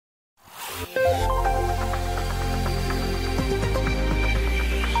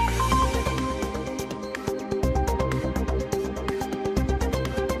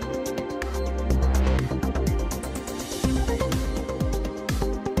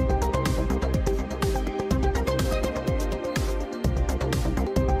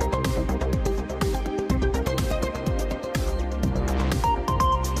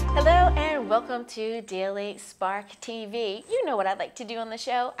to Daily Spark TV. You know what I'd like to do on the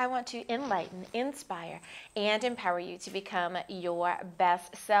show. I want to enlighten, inspire, and empower you to become your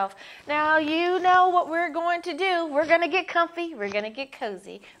best self. Now, you know what we're going to do. We're going to get comfy. We're going to get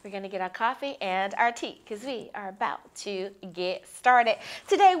cozy. We're going to get our coffee and our tea because we are about to get started.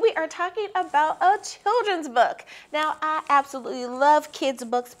 Today, we are talking about a children's book. Now, I absolutely love kids'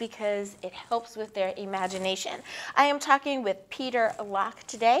 books because it helps with their imagination. I am talking with Peter Locke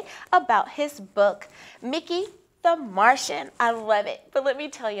today about his book, Mikkee the Martian. I love it. But let me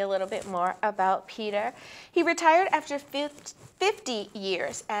tell you a little bit more about Peter. He retired after 50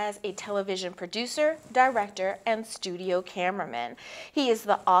 years as a television producer, director, and studio cameraman. He is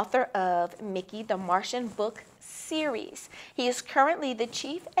the author of Mikkee the Martian book series. He is currently the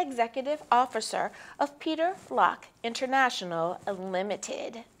Chief Executive Officer of Peter Locke International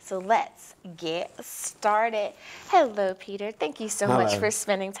Limited. So let's get started. Hello, Peter. Thank you so much for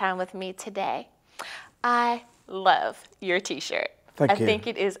spending time with me today. I love your t-shirt. I think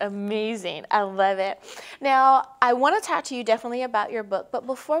it is amazing. I love it. Now, I want to talk to you definitely about your book, but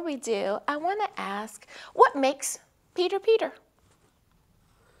before we do, I want to ask, what makes Peter Peter?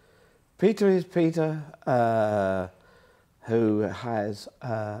 Peter is Peter, who has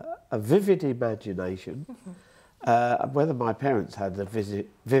a vivid imagination. Whether my parents had a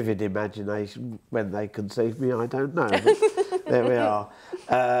vivid imagination when they conceived me, I don't know, but there we are.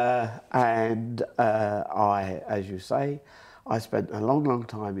 I, as you say, I spent a long, long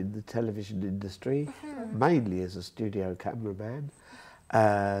time in the television industry, mainly as a studio cameraman.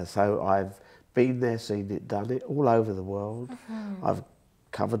 So I've been there, seen it, done it, all over the world. I've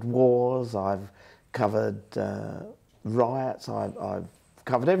covered wars, I've covered riots, I've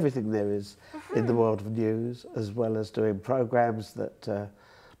covered everything there is in the world of news, as well as doing programs that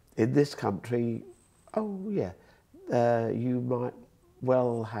in this country, you might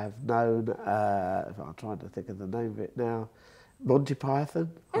well have known, if I'm trying to think of the name of it now, Monty Python.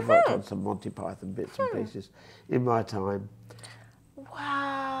 I've worked on some Monty Python bits and pieces in my time.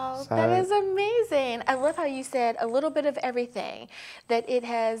 Wow, that is amazing. I love how you said a little bit of everything, that it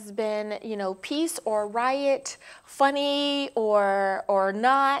has been, you know, peace or riot, funny or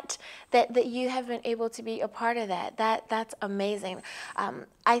not, that you have been able to be a part of that. That's amazing.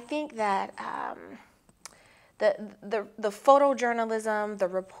 I think that the photojournalism, the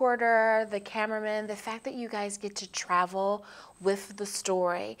reporter, the cameraman, the fact that you guys get to travel with the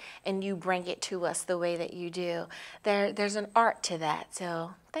story and you bring it to us the way that you do, there's an art to that.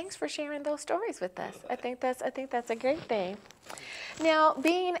 So thanks for sharing those stories with us. I think that's a great thing. Now,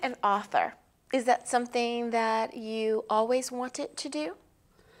 being an author, is that something that you always wanted to do?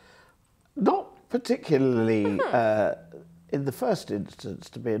 Not particularly in the first instance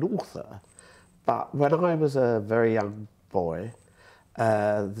to be an author. But when I was a very young boy,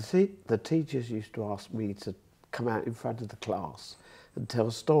 the teachers used to ask me to come out in front of the class and tell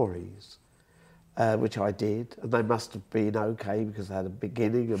stories, which I did, and they must have been okay because they had a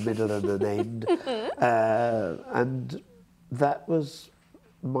beginning, a middle and an end. And that was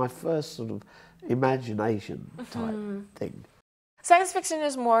my first sort of imagination type thing. Science fiction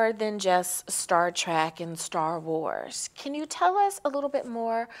is more than just Star Trek and Star Wars. Can you tell us a little bit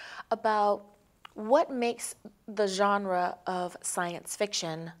more about what makes the genre of science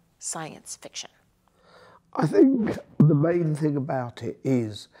fiction science fiction? I think the main thing about it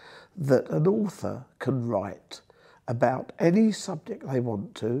is that an author can write about any subject they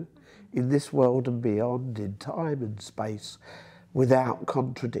want to in this world and beyond, in time and space, without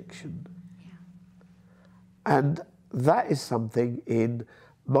contradiction. And that is something in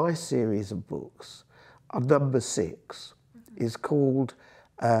my series of books. Number 6 is called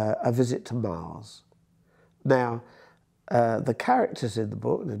A Visit to Mars. Now, the characters in the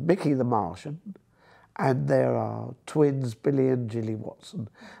book, there's Mikkee the Martian, and there are twins Billy and Jilly Watson,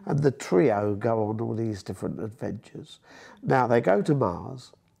 and the trio go on all these different adventures. Now, they go to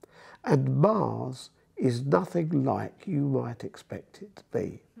Mars, and Mars is nothing like you might expect it to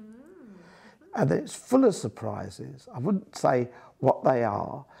be. And it's full of surprises. I wouldn't say what they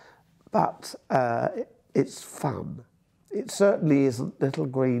are, but it's fun. It certainly isn't little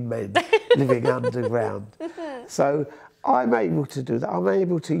green men living underground. So I'm able to do that. I'm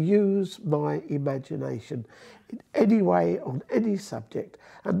able to use my imagination in any way on any subject,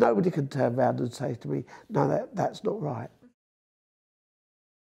 and nobody can turn around and say to me, no, that's not right.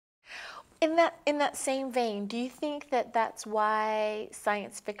 In that same vein, do you think that that's why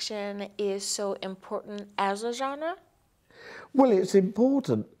science fiction is so important as a genre? Well, it's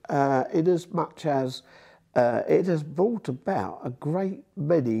important in as much as it has brought about a great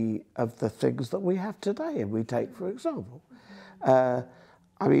many of the things that we have today, and we take for example. I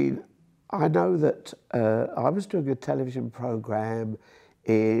mean, I know that I was doing a television programme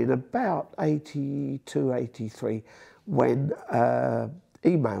in about 82, 83 when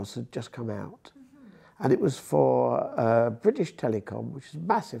emails had just come out. And it was for British Telecom, which is a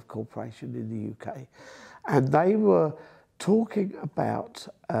massive corporation in the UK. And they were talking about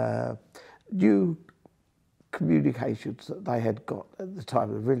new communications that they had got at the time.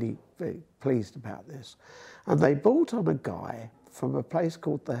 They were really very pleased about this. And they brought on a guy from a place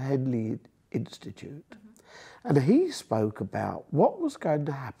called the Henley Institute. And he spoke about what was going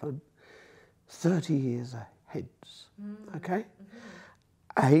to happen 30 years hence, okay?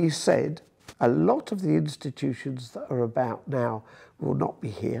 He said a lot of the institutions that are about now will not be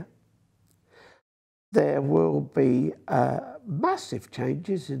here. There will be massive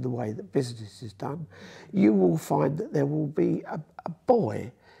changes in the way that business is done. You will find that there will be a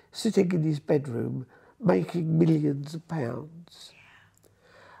boy sitting in his bedroom making millions of pounds.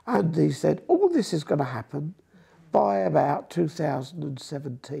 And he said, all this is going to happen by about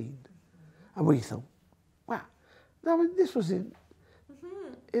 2017. And we thought, wow. I mean, this was in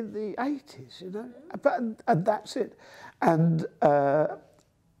the 80s, you know. And that's it. And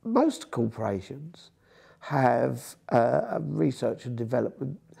most corporations have a research and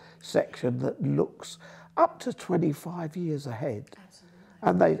development section that looks up to 25 years ahead.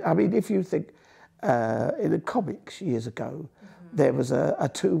 Absolutely. And I mean, if you think in the comics years ago, there was a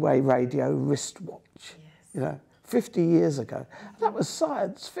two-way radio wristwatch, you know, 50 years ago. That was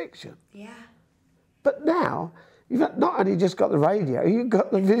science fiction. Yeah. But now, you've not only just got the radio, you've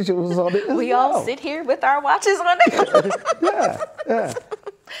got the visuals on it as we well. all sit here with our watches on it. Yeah.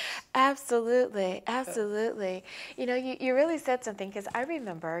 Absolutely, absolutely. You know, you really said something, because I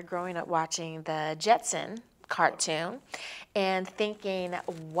remember growing up watching the Jetson cartoon and thinking,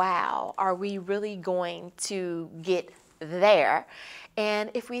 wow, are we really going to get there?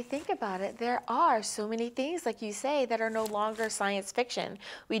 And if we think about it, there are so many things, like you say, that are no longer science fiction.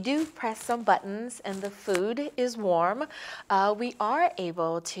 We do press some buttons and the food is warm. We are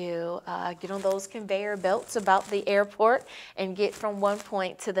able to get on those conveyor belts about the airport and get from one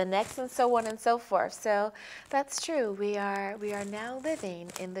point to the next, and so on and so forth. So that's true. We are now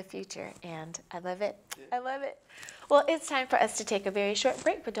living in the future, and I love it. I love it. Well, it's time for us to take a very short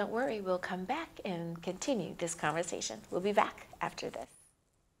break, but don't worry, we'll come back and continue this conversation. We'll be back after this.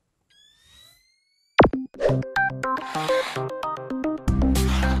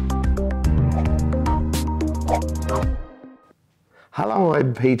 Hello,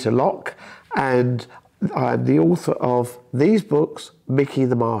 I'm Peter Locke, and I'm the author of these books, Mikkee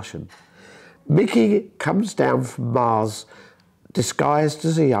the Martian. Mikkee comes down from Mars disguised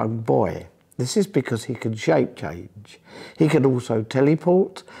as a young boy. This is because he can shape change. He can also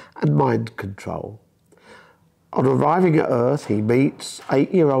teleport and mind control. On arriving at Earth, he meets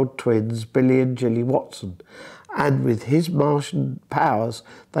 8-year-old twins Billy and Jilly Watson, and with his Martian powers,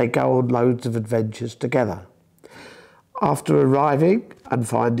 they go on loads of adventures together. After arriving and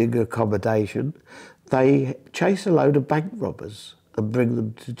finding accommodation, they chase a load of bank robbers and bring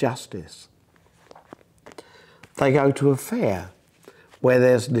them to justice. They go to a fair where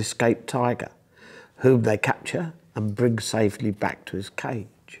there's an escaped tiger, whom they capture and bring safely back to his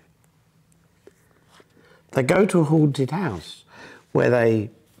cage. They go to a haunted house where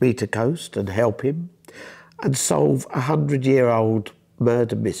they meet a ghost and help him and solve a 100-year-old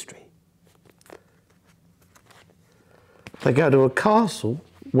murder mystery. They go to a castle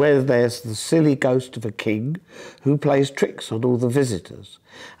where there's the silly ghost of a king who plays tricks on all the visitors,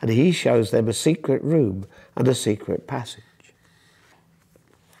 and he shows them a secret room and a secret passage.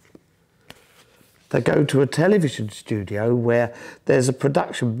 They go to a television studio where there's a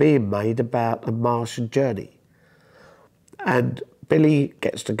production being made about a Martian journey. And Billy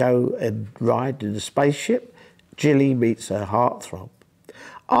gets to go and ride in a spaceship. Jilly meets her heartthrob.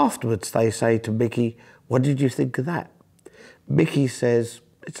 Afterwards, they say to Mikkee, "What did you think of that?" Mikkee says,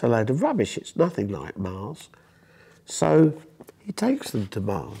 "It's a load of rubbish. It's nothing like Mars." So he takes them to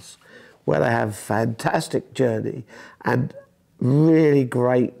Mars, where they have a fantastic journey and really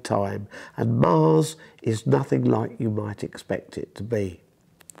great time, and Mars is nothing like you might expect it to be.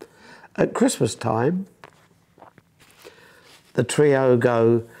 At Christmas time, the trio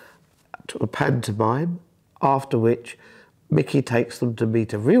go to a pantomime, after which Mikkee takes them to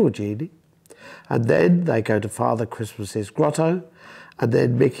meet a real genie, and then they go to Father Christmas's grotto, and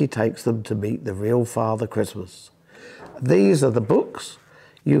then Mikkee takes them to meet the real Father Christmas. These are the books.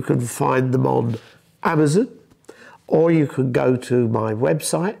 You can find them on Amazon, or you can go to my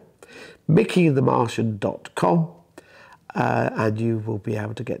website, MikkeeTheMartian.com, and you will be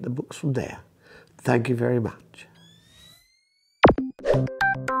able to get the books from there. Thank you very much.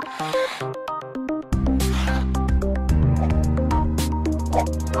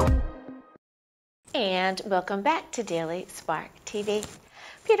 And welcome back to Daily Spark TV.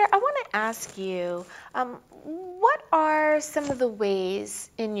 Peter, I want to ask you, what are some of the ways,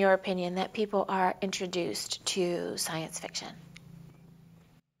 in your opinion, that people are introduced to science fiction?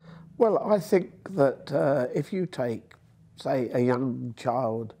 Well, I think that if you take, say, a young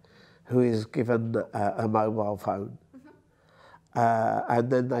child who is given a mobile phone, and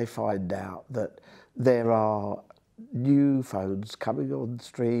then they find out that there are new phones coming on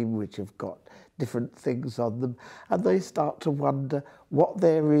stream which have got different things on them, and they start to wonder what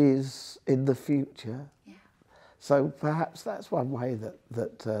there is in the future. Yeah. So perhaps that's one way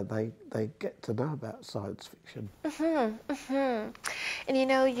that they get to know about science fiction. And you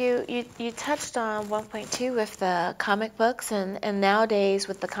know, you touched on 1.2 with the comic books, and nowadays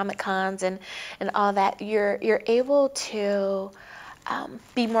with the Comic Cons and all that, you're able to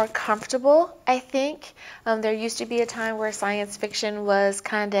be more comfortable, I think. There used to be a time where science fiction was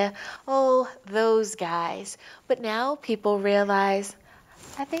kind of, oh, those guys. But now people realize,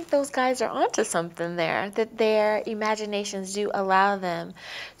 I think those guys are onto something there, that their imaginations do allow them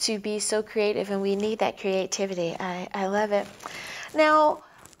to be so creative, and we need that creativity. I love it. Now,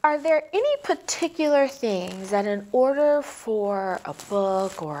 are there any particular things that in order for a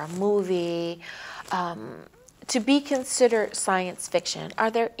book or a movie to be considered science fiction,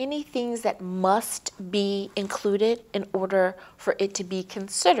 are there any things that must be included in order for it to be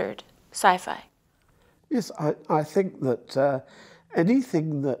considered sci-fi? Yes, I think that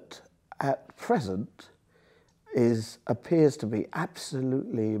anything that at present appears to be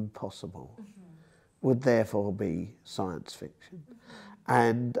absolutely impossible would therefore be science fiction.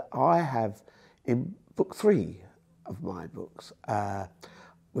 And I have, in book 3 of my books,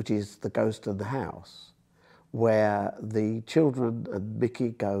 which is The Ghost in the House, where the children and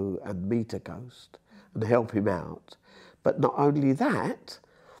Mikkee go and meet a ghost and help him out. But not only that,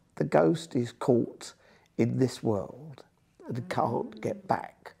 the ghost is caught in this world and can't get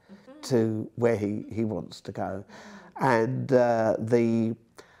back to where he wants to go. And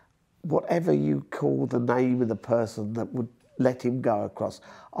whatever you call the name of the person that would let him go across,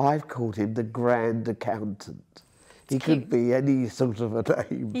 I've called him the Grand Accountant. He could be any sort of a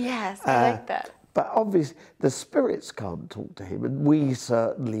name. Yes, I like that. But obviously, the spirits can't talk to him, and we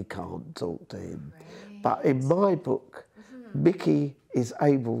certainly can't talk to him. Right. But in my book, Mikkee is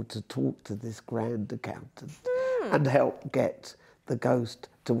able to talk to this Grand Accountant and help get the ghost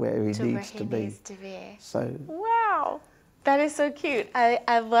to where he needs to be. So, wow. That is so cute.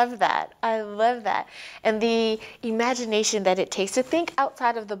 I love that. I love that. And the imagination that it takes to think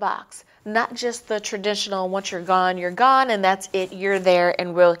outside of the box, not just the traditional, once you're gone, and that's it, you're there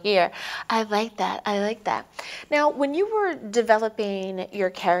and we're here. I like that. I like that. Now, when you were developing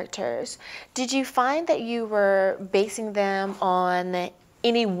your characters, did you find that you were basing them on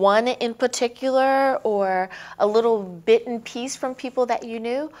any one in particular or a little bit and piece from people that you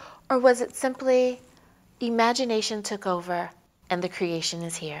knew? Or was it simply imagination took over and the creation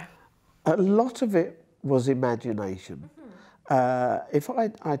is here? A lot of it was imagination. If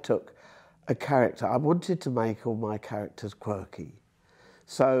I took a character, I wanted to make all my characters quirky.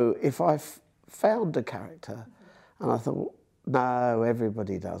 So if I found a character and I thought, no,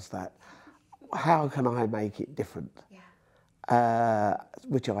 everybody does that, how can I make it different? Yeah.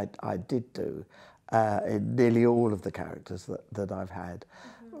 Which I did do in nearly all of the characters that I've had.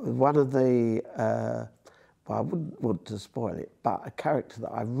 One of the, well, I wouldn't want to spoil it, but a character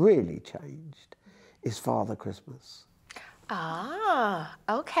that I really changed is Father Christmas. Ah,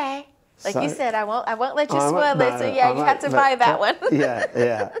 okay. Like So, you said, I won't let you spoil it. So yeah, you have to buy that one.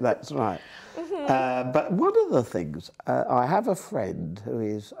 yeah, that's right. But one of the things, I have a friend who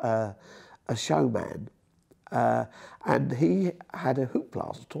is a showman, and he had a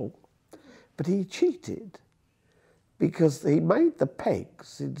hoopla stall, but he cheated because he made the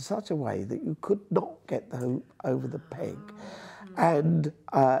pegs in such a way that you could not get the hoop over the peg. And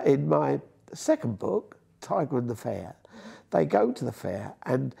in my second book, Tiger and the Fair, they go to the fair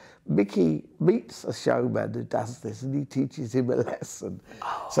and Mikkee meets a showman who does this and he teaches him a lesson.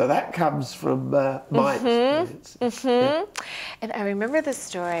 Oh. So that comes from my experience. Yeah. And I remember the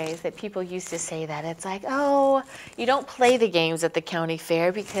stories that people used to say that. It's like, oh, you don't play the games at the county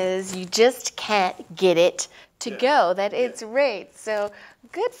fair because you just can't get it to go, that it's rigged. So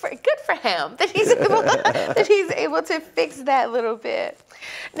good for him that he's able to fix that little bit.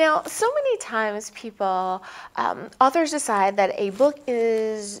 Now, so many times people, authors decide that a book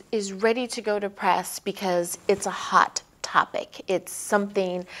is ready to go to press because it's a hot topic. It's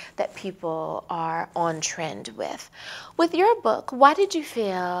something that people are on trend with. With your book, why did you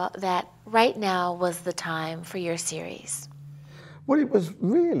feel that right now was the time for your series? Well, it was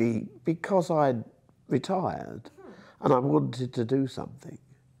really because I'd retired and I wanted to do something.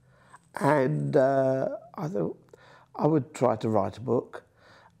 And I thought I would try to write a book.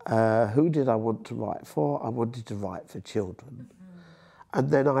 Who did I want to write for? I wanted to write for children.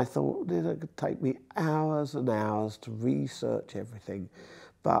 And then I thought it could take me hours and hours to research everything.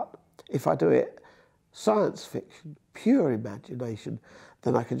 But if I do it science fiction, pure imagination,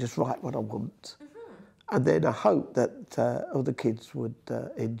 then I can just write what I want. And then I hope that other kids would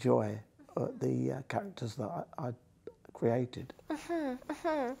enjoy the characters that I created.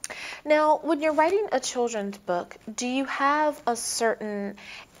 Now, when you're writing a children's book, do you have a certain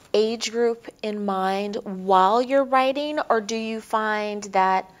age group in mind while you're writing, or do you find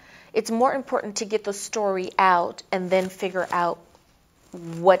that it's more important to get the story out and then figure out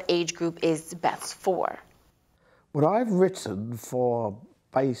what age group is best for? Well, I've written for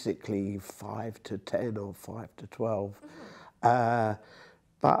basically 5 to 10 or 5 to 12,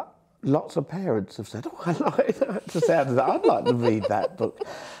 but lots of parents have said, oh, I like that to sound that. I'd like to read that book.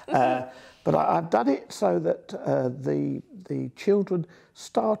 But I've done it so that the children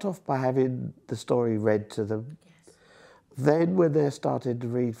start off by having the story read to them. Yes. Then when they're starting to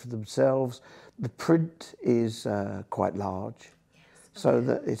read for themselves, the print is quite large, so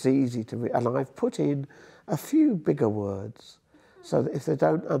that it's easy to read. And I've put in a few bigger words, so that if they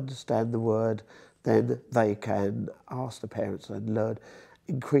don't understand the word, then they can ask the parents and learn,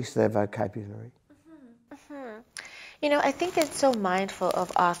 increase their vocabulary. You know, I think it's so mindful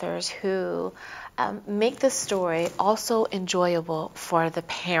of authors who make the story also enjoyable for the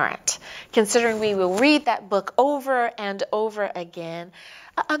parent, considering we will read that book over and over again.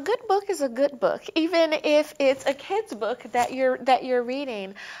 A good book is a good book, even if it's a kid's book that you're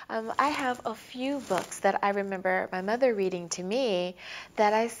reading. I have a few books that I remember my mother reading to me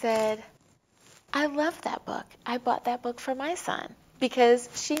that I said, I love that book. I bought that book for my son because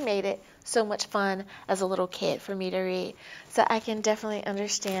she made it so much fun as a little kid for me to read. So I can definitely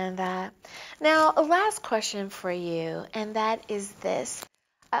understand that. Now, a last question for you, and that is this.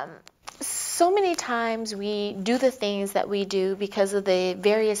 So many times we do the things that we do because of the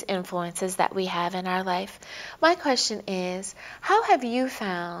various influences that we have in our life. My question is, how have you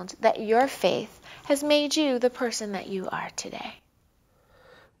found that your faith has made you the person that you are today?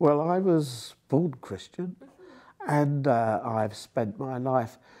 Well, I was born Christian, and I've spent my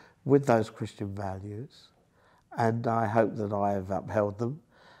life with those Christian values, and I hope that I have upheld them.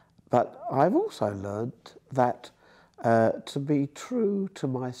 But I've also learned that to be true to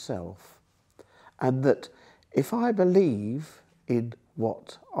myself, and that if I believe in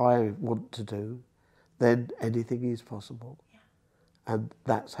what I want to do, then anything is possible. Yeah. And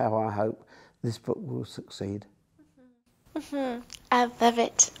that's how I hope this book will succeed. I love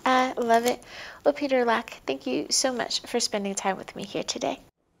it. I love it. Well, Peter Locke, thank you so much for spending time with me here today.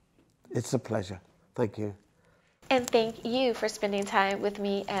 It's a pleasure. Thank you. And thank you for spending time with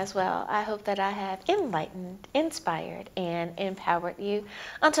me as well. I hope that I have enlightened, inspired, and empowered you.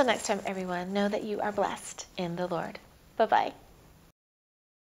 Until next time, everyone, know that you are blessed in the Lord. Bye-bye.